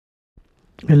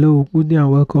Hello, good day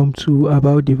and welcome to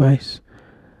About Device.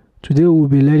 Today we'll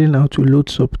be learning how to load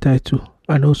subtitle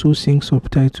and also sync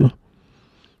subtitle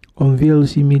on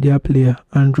VLC Media Player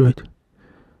Android.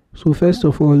 So first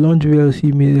of all, launch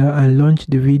VLC Media and launch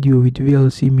the video with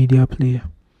VLC Media Player.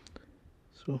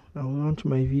 So I'll launch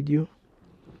my video.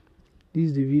 This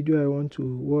is the video I want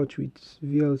to watch with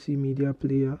VLC Media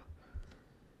Player.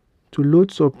 To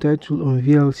load subtitle on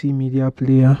VLC Media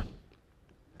Player,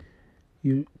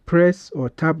 you press or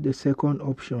tap the second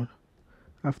option.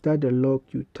 After the lock,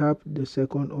 you tap the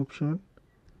second option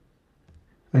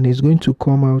and it's going to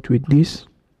come out with this.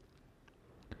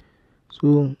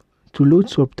 So to load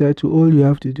subtitle, all you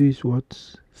have to do is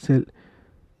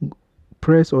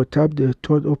press or tap the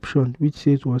third option, which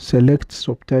says select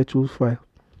subtitle file.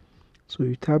 So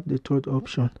you tap the third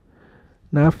option.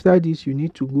 Now after this, you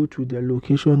need to go to the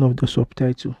location of the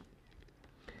subtitle.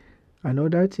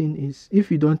 Another thing is, if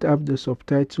you don't have the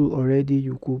subtitle already,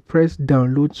 you could press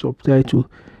download subtitle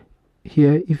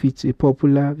here if it's a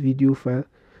popular video file.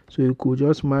 So you could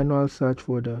just manual search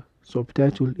for the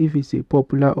subtitle if it's a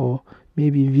popular or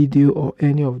maybe video or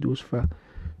any of those files.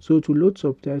 So to load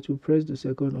subtitle, press the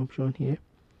second option here,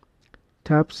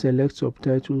 tap select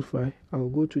subtitle file. I'll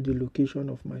go to the location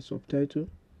of my subtitle.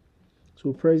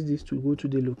 So press this to go to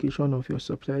the location of your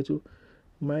subtitle.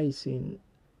 Mine is in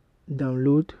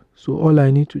download, so all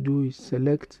I need to do is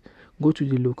select, go to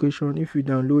the location. If you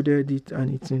downloaded it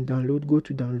and it's in download, go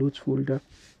to downloads folder,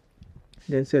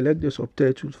 then select the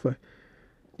subtitle file.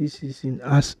 This is in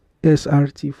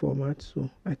SRT format, so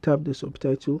I tap the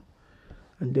subtitle,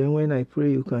 and then when I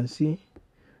play, you can see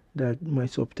that my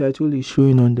subtitle is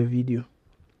showing on the video.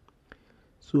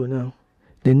 So now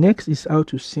the next is how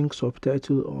to sync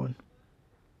subtitle on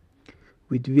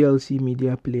with VLC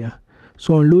Media Player.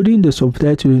 So on loading the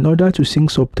subtitle, in order to sync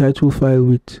subtitle file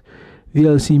with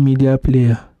VLC Media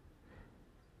Player,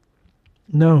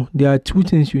 now there are two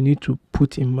things you need to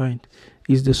put in mind.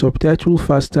 Is the subtitle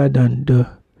faster than the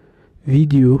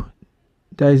video,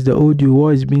 that is the audio,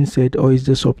 what is being said, or is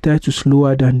the subtitle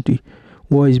slower than the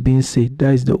what is being said,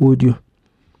 that is the audio?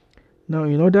 Now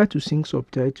in order to sync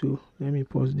subtitle, let me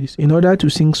pause this. In order to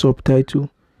sync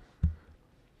subtitle,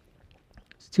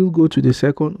 still go to the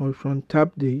second option,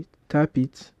 tap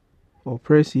it or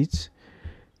press it,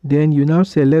 then you now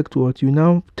select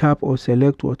tap or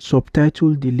select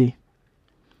subtitle delay.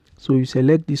 So you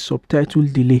select this subtitle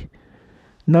delay.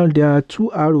 Now there are two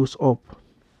arrows up.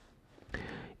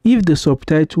 If the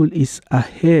subtitle is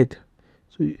ahead,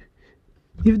 if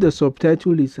the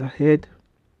subtitle is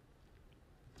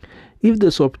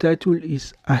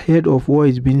ahead of what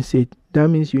is being said, that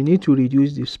means you need to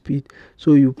reduce the speed.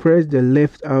 So you press the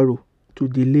left arrow to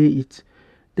delay it.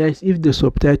 That is if the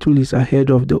subtitle is ahead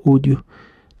of the audio.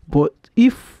 But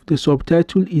if the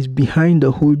subtitle is behind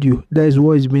the audio, that is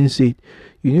what is being said,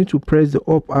 you need to press the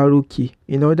up arrow key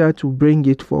in order to bring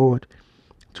it forward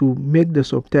to make the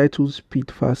subtitle speed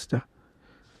faster.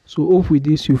 So hope with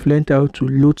this you've learned how to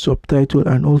load subtitle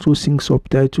and also sync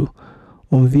subtitle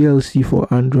on VLC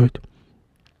for Android.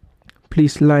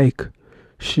 Please like,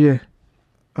 share,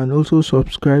 and also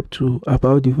subscribe to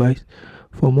About Device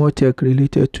for more tech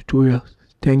related tutorials.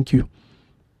 Thank you.